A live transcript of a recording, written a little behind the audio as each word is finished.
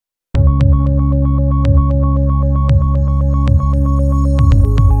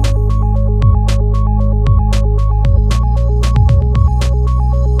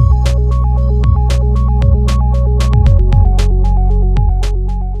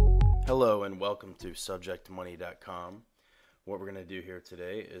welcome to subjectmoney.com. What we're going to do here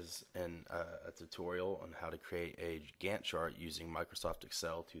today is a tutorial on how to create a Gantt chart using Microsoft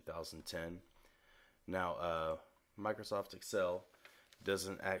Excel 2010. Now, Microsoft Excel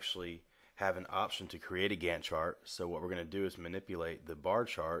doesn't actually have an option to create a Gantt chart, so what we're going to do is manipulate the bar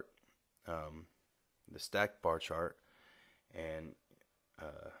chart, the stacked bar chart, and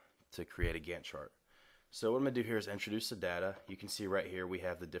to create a Gantt chart. So what I'm going to do here is introduce the data. You can see right here we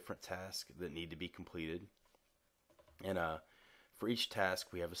have the different tasks that need to be completed. And for each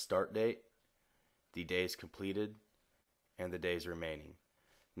task we have a start date, the days completed, and the days remaining.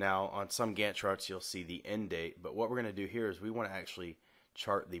 Now on some Gantt charts you'll see the end date, but what we're going to do here is we want to actually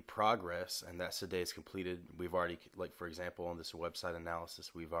chart the progress, and that's the days completed. We've already, like for example on this website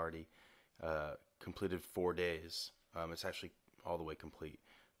analysis, we've already completed 4 days. It's actually all the way complete.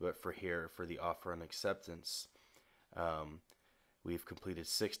 But for here, for the offer and acceptance, we've completed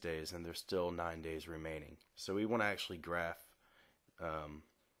 6 days and there's still 9 days remaining. So we want to actually graph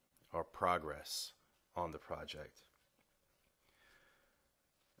our progress on the project.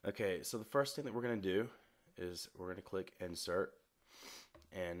 Okay, so the first thing that we're going to do is we're going to click Insert,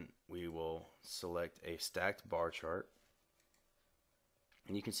 and we will select a stacked bar chart.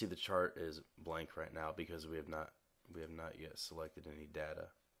 And you can see the chart is blank right now because we have not yet selected any data.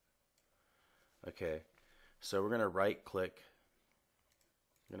 Okay, so we're going to right click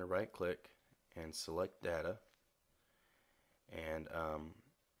and select data, and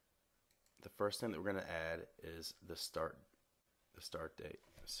the first thing that we're going to add is the start date.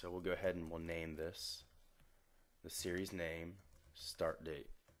 So we'll go ahead and we'll name this the series name, start date,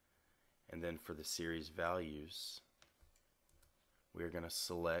 and then for the series values we're going to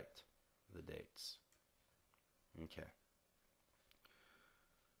select the dates. Okay.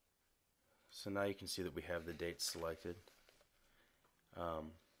 So now you can see that we have the dates selected.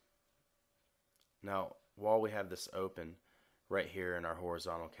 Now, while we have this open, right here in our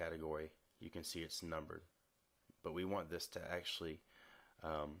horizontal category, you can see it's numbered. But we want this to actually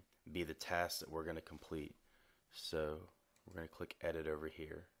be the task that we're going to complete. So we're going to click Edit over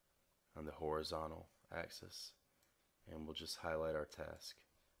here on the horizontal axis, and we'll just highlight our task.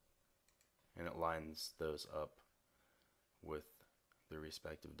 And it lines those up with the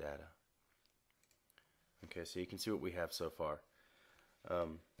respective data. Okay, so you can see what we have so far.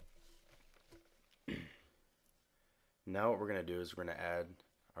 Now what we're going to do is we're going to add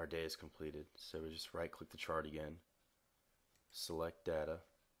our days completed. So we just right click the chart again, select data,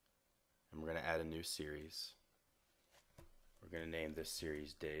 and we're going to add a new series. We're going to name this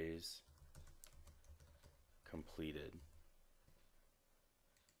series Days Completed.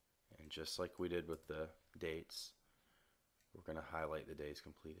 And just like we did with the dates, we're going to highlight the days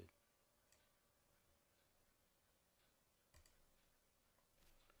completed.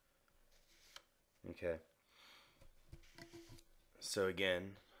 Okay, so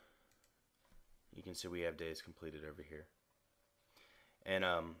again, you can see we have days completed over here. And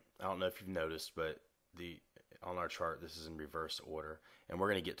I don't know if you've noticed, but on our chart this is in reverse order, and we're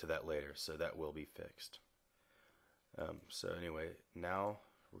going to get to that later, so that will be fixed. So anyway, now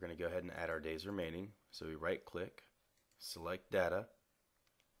we're going to go ahead and add our days remaining. So we right click, select data,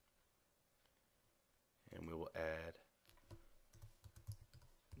 and we will add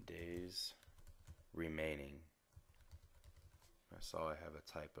days remaining. I saw I have a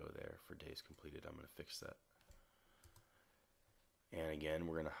typo there for days completed. I'm going to fix that. And again,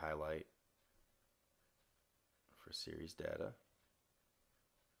 we're going to highlight for series data.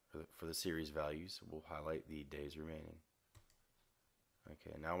 For the series values, we'll highlight the days remaining.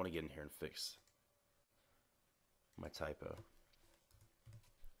 Okay, now I want to get in here and fix my typo.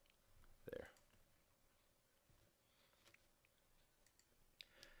 There.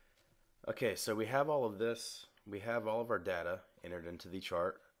 Okay, so we have all of this. We have all of our data entered into the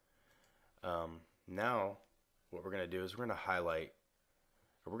chart. Now, what we're going to do is we're going to highlight,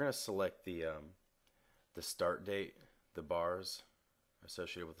 or we're going to select the start date, the bars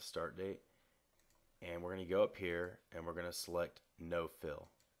associated with the start date, and we're going to go up here and we're going to select No Fill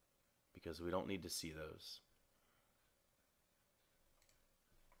because we don't need to see those.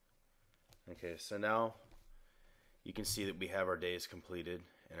 Okay, so now you can see that we have our days completed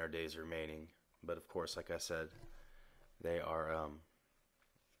and our days remaining, but of course, like I said, they are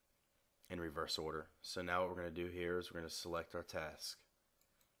in reverse order. So now what we're going to do here is we're going to select our task,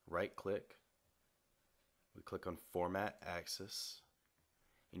 right click, we click on Format Axis,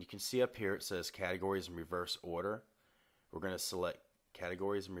 and you can see up here it says Categories in Reverse Order. We're going to select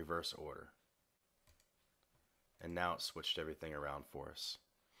Categories in Reverse Order, and now it's switched everything around for us.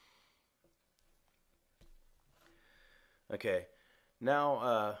 Okay,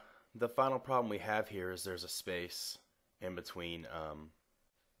 now the final problem we have here is there's a space in between.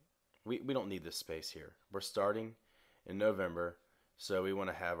 We don't need this space here. We're starting in November, so we want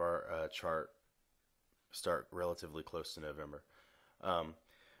to have our chart start relatively close to November.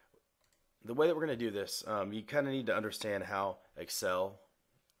 The way that we're going to do this, you kind of need to understand how Excel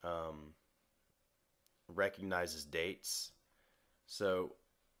recognizes dates. So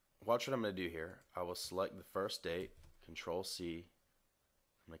watch what I'm going to do here. I will select the first date, Control C.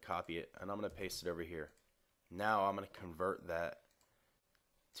 I'm going to copy it, and I'm going to paste it over here. Now I'm going to convert that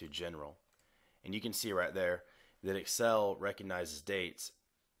to general. And you can see right there that Excel recognizes dates.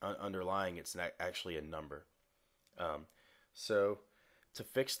 Underlying it's actually a number. So to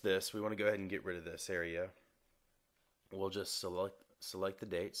fix this, we want to go ahead and get rid of this area. We'll just select the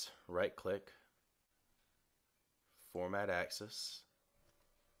dates, right click, Format Axis,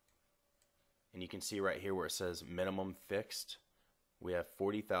 and you can see right here where it says minimum fixed, we have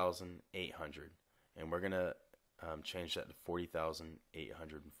 40,800, and we're going to change that to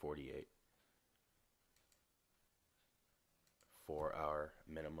 40,848 for our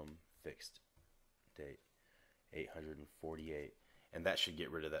minimum fixed date, 848, and that should get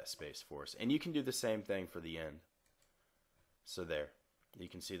rid of that space for us. And you can do the same thing for the end. So there, you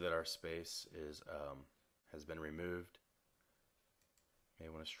can see that our space is has been removed. May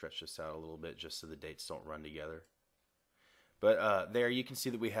want to stretch this out a little bit just so the dates don't run together. But there you can see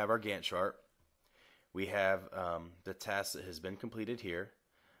that we have our Gantt chart. We have the task that has been completed here.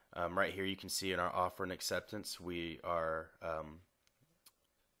 Right here you can see in our offer and acceptance we are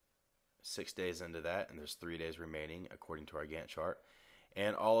 6 days into that, and there's 3 days remaining according to our Gantt chart.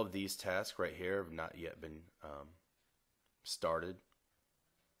 And all of these tasks right here have not yet been started.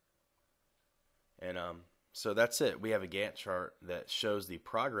 And so that's it. We have a Gantt chart that shows the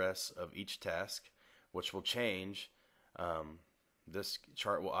progress of each task, which will change. This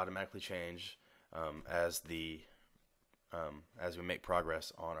chart will automatically change as we make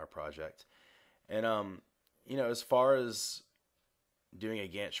progress on our project. And you know, as far as doing a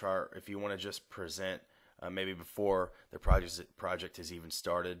Gantt chart, if you want to just present maybe before the project has even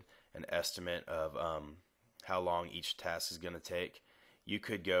started, an estimate of how long each task is going to take, you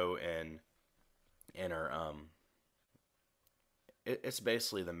could go and enter. It's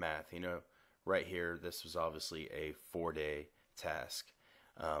basically the math. You know, right here, this was obviously a 4-day task.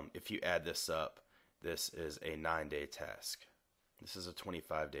 If you add this up, this is a 9-day task. This is a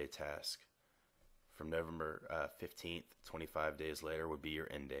 25-day task. From November 15th, 25 days later would be your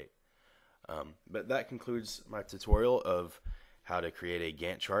end date. But that concludes my tutorial of how to create a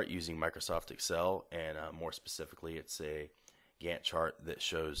Gantt chart using Microsoft Excel, and more specifically, it's a Gantt chart that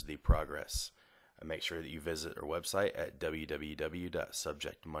shows the progress. Make sure that you visit our website at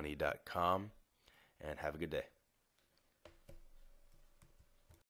www.subjectmoney.com, and have a good day.